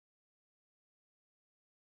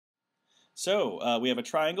So we have a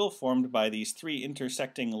triangle formed by these three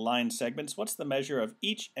intersecting line segments. What's the measure of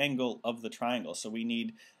each angle of the triangle? So we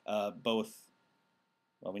need both,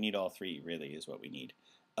 well, we need all three, really, is what we need.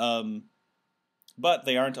 But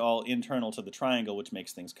they aren't all internal to the triangle, which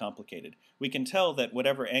makes things complicated. We can tell that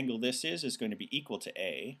whatever angle this is going to be equal to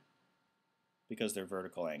A, because they're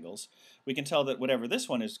vertical angles. We can tell that whatever this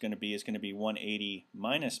one is going to be 180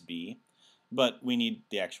 minus B, but we need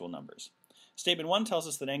the actual numbers. Statement 1 tells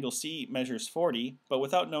us that angle C measures 40, but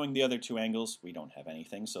without knowing the other two angles, we don't have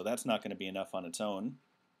anything, so that's not going to be enough on its own.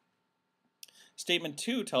 Statement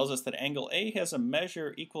 2 tells us that angle A has a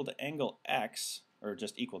measure equal to angle X, or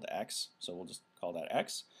just equal to X, so we'll just call that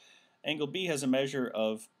X. Angle B has a measure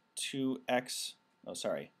of 2X,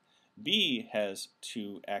 B has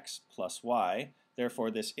 2X plus Y.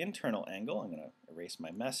 Therefore, this internal angle, I'm going to erase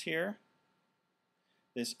my mess here,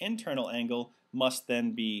 this internal angle must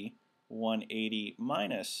then be 180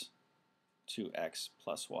 minus 2x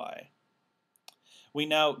plus y. We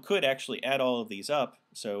now could actually add all of these up,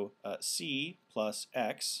 so c plus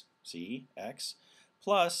x, x,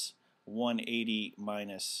 plus 180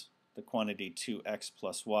 minus the quantity 2x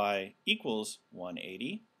plus y equals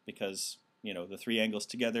 180, because the three angles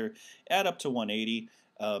together add up to 180.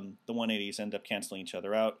 The 180s end up canceling each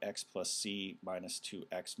other out, x plus c minus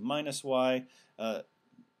 2x minus y.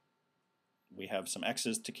 We have some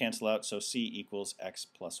x's to cancel out, so c equals x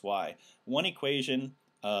plus y. One equation,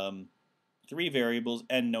 three variables,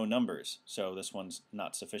 and no numbers. So this one's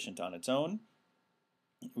not sufficient on its own.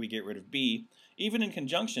 We get rid of b. Even in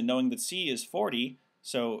conjunction, knowing that c is 40,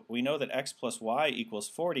 so we know that x plus y equals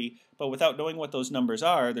 40, but without knowing what those numbers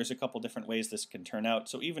are, there's a couple different ways this can turn out.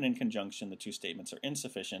 So even in conjunction, the two statements are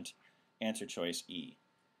insufficient. Answer choice E.